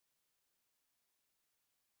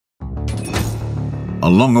A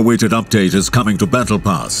long-awaited update is coming to Battle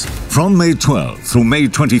Pass. From May 12 through May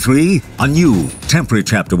 23, a new temporary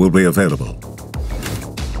chapter will be available.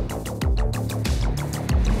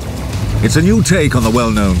 It's a new take on the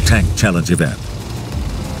well-known Tank Challenge event.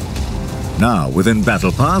 Now, within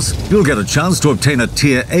Battle Pass, you'll get a chance to obtain a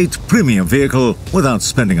Tier 8 premium vehicle without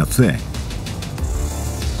spending a thing.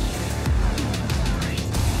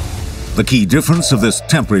 The key difference of this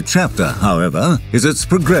temporary chapter, however, is its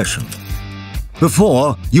progression.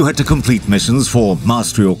 Before, you had to complete missions for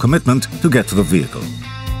mastery or commitment to get to the vehicle.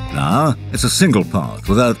 Now, it's a single path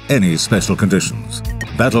without any special conditions.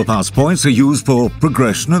 Battle Pass points are used for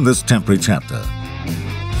progression in this temporary chapter.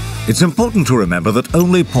 It's important to remember that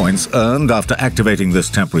only points earned after activating this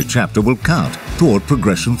temporary chapter will count toward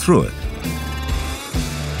progression through it.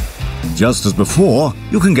 Just as before,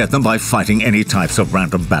 you can get them by fighting any types of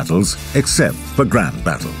random battles except for grand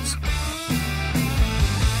battles.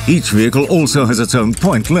 Each vehicle also has its own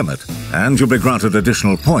point limit, and you'll be granted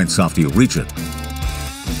additional points after you reach it.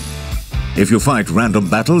 If you fight random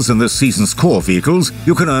battles in this season's core vehicles,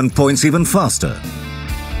 you can earn points even faster.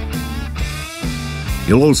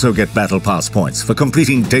 You'll also get Battle Pass points for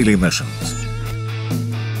completing daily missions.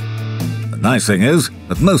 The nice thing is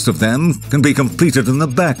that most of them can be completed in the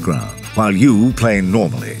background while you play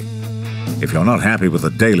normally. If you're not happy with the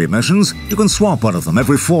daily missions, you can swap one of them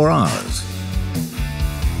every 4 hours.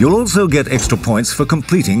 You'll also get extra points for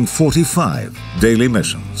completing 45 daily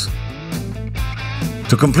missions.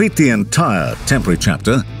 To complete the entire temporary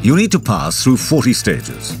chapter, you need to pass through 40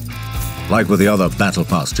 stages. Like with the other Battle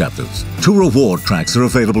Pass chapters, 2 reward tracks are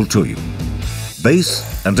available to you: Base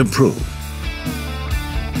and Improve.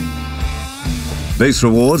 Base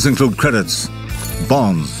rewards include credits,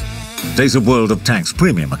 bonds, Days of World of Tanks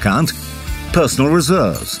premium account, personal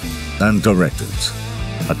reserves, and directives.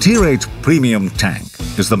 A Tier 8 premium tank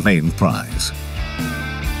is the main prize.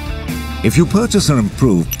 If you purchase an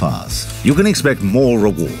improved pass, you can expect more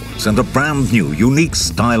rewards, and a brand new, unique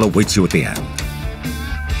style awaits you at the end.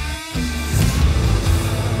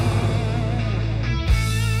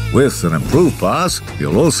 With an improved pass,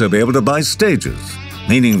 you'll also be able to buy stages,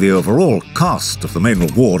 meaning the overall cost of the main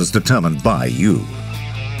reward is determined by you.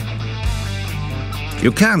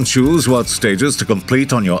 You can choose what stages to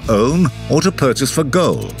complete on your own or to purchase for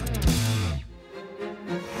gold.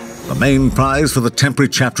 The main prize for the temporary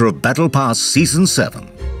chapter of Battle Pass Season 7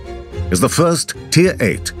 is the first Tier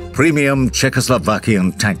 8 Premium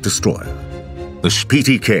Czechoslovakian Tank Destroyer, the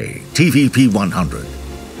ShPTK-TVP 100.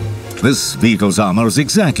 This vehicle's armor is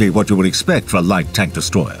exactly what you would expect for a light tank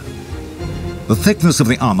destroyer. The thickness of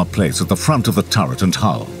the armor plates at the front of the turret and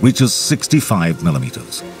hull reaches 65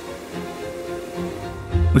 millimeters,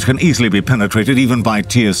 which can easily be penetrated even by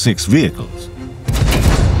Tier 6 vehicles.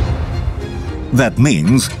 That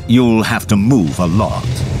means you'll have to move a lot.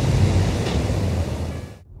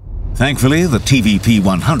 Thankfully, the TVP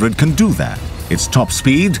 100 can do that. Its top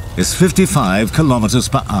speed is 55 kilometers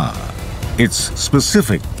per hour. Its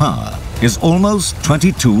specific power is almost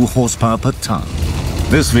 22 horsepower per ton.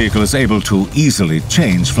 This vehicle is able to easily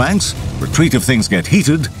change flanks, retreat if things get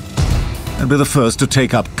heated, and be the first to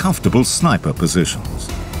take up comfortable sniper positions.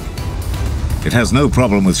 It has no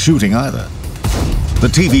problem with shooting either. The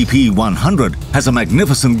TVP 100 has a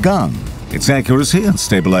magnificent gun. Its accuracy and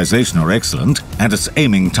stabilization are excellent, and its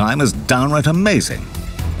aiming time is downright amazing.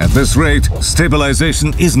 At this rate,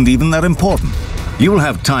 stabilization isn't even that important. You'll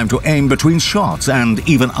have time to aim between shots and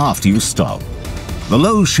even after you stop. The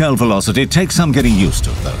low shell velocity takes some getting used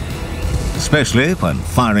to, though, especially when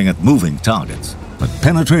firing at moving targets. But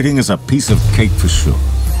penetrating is a piece of cake for sure.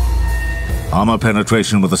 Armor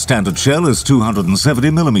penetration with a standard shell is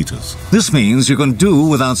 270 millimeters. This means you can do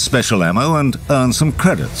without special ammo and earn some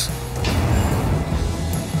credits.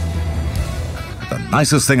 The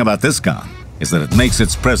nicest thing about this gun is that it makes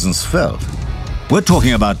its presence felt. We're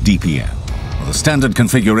talking about DPM. With a standard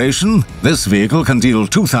configuration, this vehicle can deal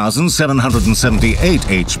 2,778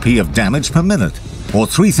 HP of damage per minute, or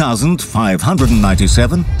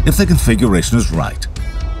 3,597 if the configuration is right.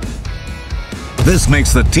 This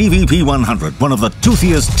makes the TVP 100 one of the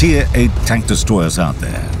toothiest Tier 8 tank destroyers out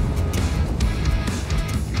there.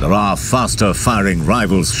 There are faster-firing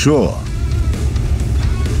rivals, sure,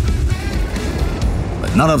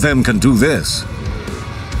 but none of them can do this.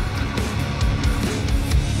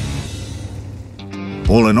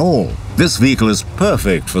 All in all, this vehicle is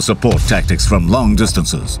perfect for support tactics from long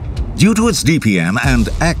distances. Due to its DPM and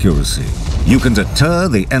accuracy, you can deter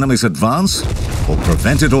the enemy's advance or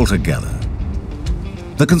prevent it altogether.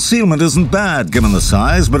 The concealment isn't bad given the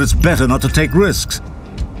size, but it's better not to take risks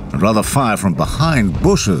and rather fire from behind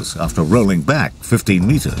bushes after rolling back 15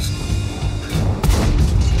 meters.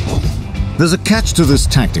 There's a catch to this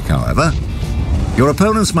tactic, however. Your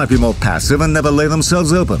opponents might be more passive and never lay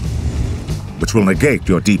themselves open, which will negate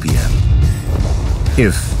your DPM.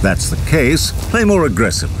 If that's the case, play more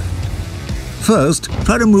aggressively. First,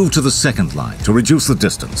 try to move to the second line to reduce the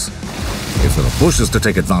distance. If there are bushes to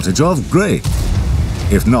take advantage of, great.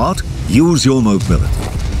 If not, use your mobility.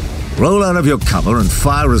 Roll out of your cover and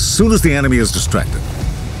fire as soon as the enemy is distracted.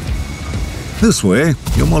 This way,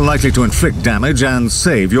 you're more likely to inflict damage and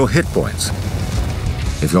save your hit points.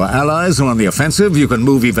 If your allies are on the offensive, you can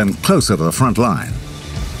move even closer to the front line.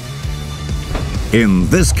 In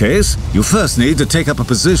this case, you first need to take up a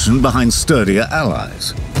position behind sturdier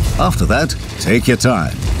allies. After that, take your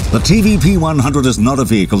time. The TVP-100 is not a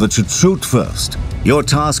vehicle that should shoot first. Your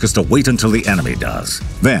task is to wait until the enemy does.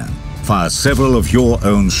 Then, fire several of your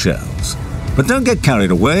own shells. But don't get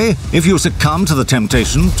carried away. If you succumb to the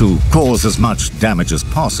temptation to cause as much damage as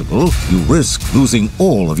possible, you risk losing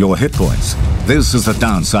all of your hit points. This is the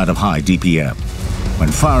downside of high DPM.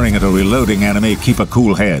 When firing at a reloading enemy, keep a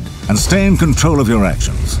cool head and stay in control of your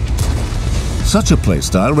actions. Such a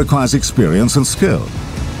playstyle requires experience and skill.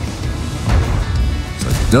 So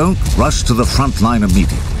don't rush to the front line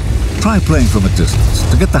immediately. Try playing from a distance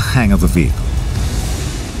to get the hang of the vehicle.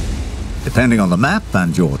 Depending on the map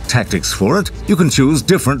and your tactics for it, you can choose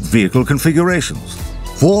different vehicle configurations.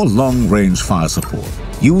 For long-range fire support,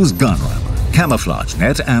 use gun rammer, camouflage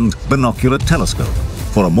net, and binocular telescope.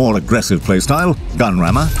 For a more aggressive playstyle, gun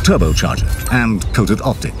rammer, turbocharger, and coated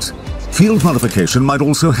optics. Field modification might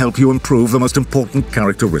also help you improve the most important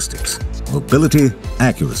characteristics: mobility,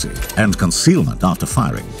 accuracy, and concealment after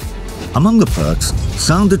firing. Among the perks,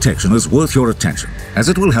 sound detection is worth your attention, as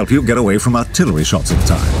it will help you get away from artillery shots in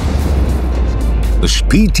time. The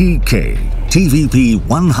ShPTK-TVP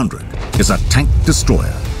 100 is a tank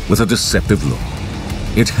destroyer with a deceptive look.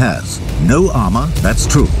 It has no armor, that's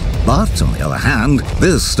true. But, on the other hand,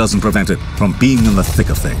 this doesn't prevent it from being in the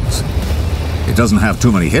thick of things. It doesn't have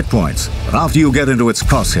too many hit points, but after you get into its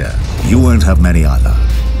crosshair, you won't have many either.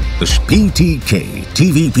 The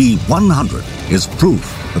ShPTK-TVP 100 is proof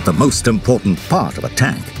that the most important part of a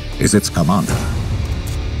tank is its commander.